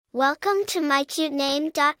Welcome to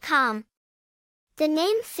mycutename.com. The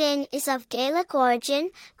name Fynn is of Gaelic origin,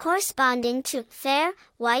 corresponding to fair,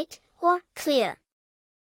 white, or clear.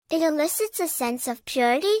 It elicits a sense of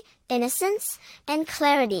purity, innocence, and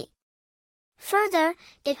clarity. Further,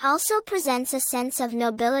 it also presents a sense of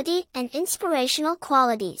nobility and inspirational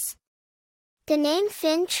qualities. The name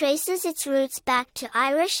Fynn traces its roots back to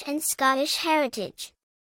Irish and Scottish heritage.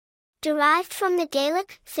 Derived from the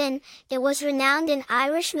Gaelic Fynn, it was renowned in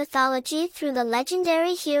Irish mythology through the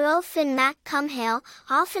legendary hero Finn mac Cumhaill,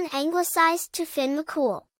 often anglicised to Finn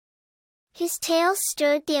McCool. His tales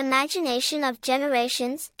stirred the imagination of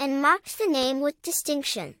generations and marked the name with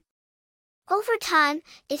distinction. Over time,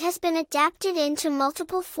 it has been adapted into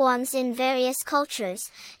multiple forms in various cultures,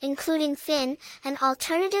 including Fynn, an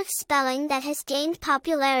alternative spelling that has gained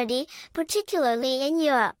popularity, particularly in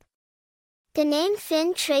Europe. The name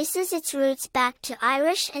Fynn traces its roots back to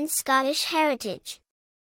Irish and Scottish heritage.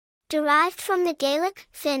 Derived from the Gaelic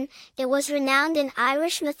Fynn, it was renowned in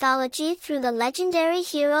Irish mythology through the legendary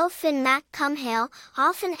hero Finn mac Cumhaill,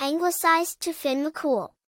 often anglicised to Finn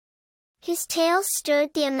McCool. His tales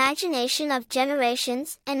stirred the imagination of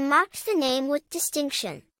generations and marked the name with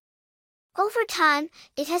distinction. Over time,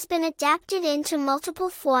 it has been adapted into multiple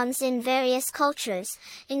forms in various cultures,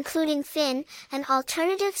 including Fynn, an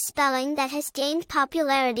alternative spelling that has gained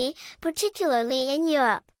popularity, particularly in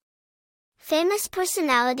Europe. Famous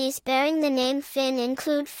personalities bearing the name Fynn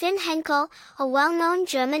include Finn Henkel, a well-known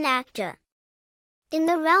German actor. In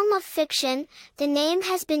the realm of fiction, the name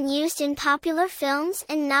has been used in popular films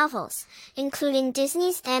and novels, including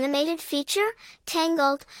Disney's animated feature,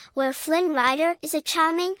 Tangled, where Flynn Rider is a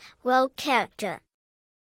charming, rogue character.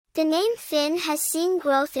 The name Fynn has seen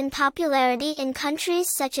growth in popularity in countries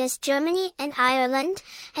such as Germany and Ireland,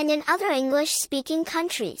 and in other English-speaking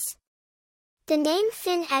countries. The name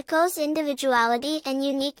Fynn echoes individuality and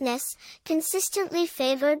uniqueness, consistently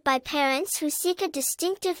favored by parents who seek a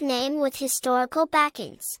distinctive name with historical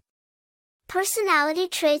backings. Personality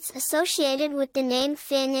traits associated with the name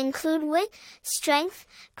Fynn include wit, strength,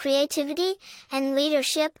 creativity, and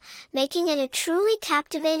leadership, making it a truly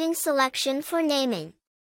captivating selection for naming.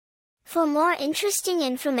 For more interesting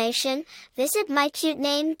information, visit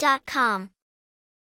mycutename.com.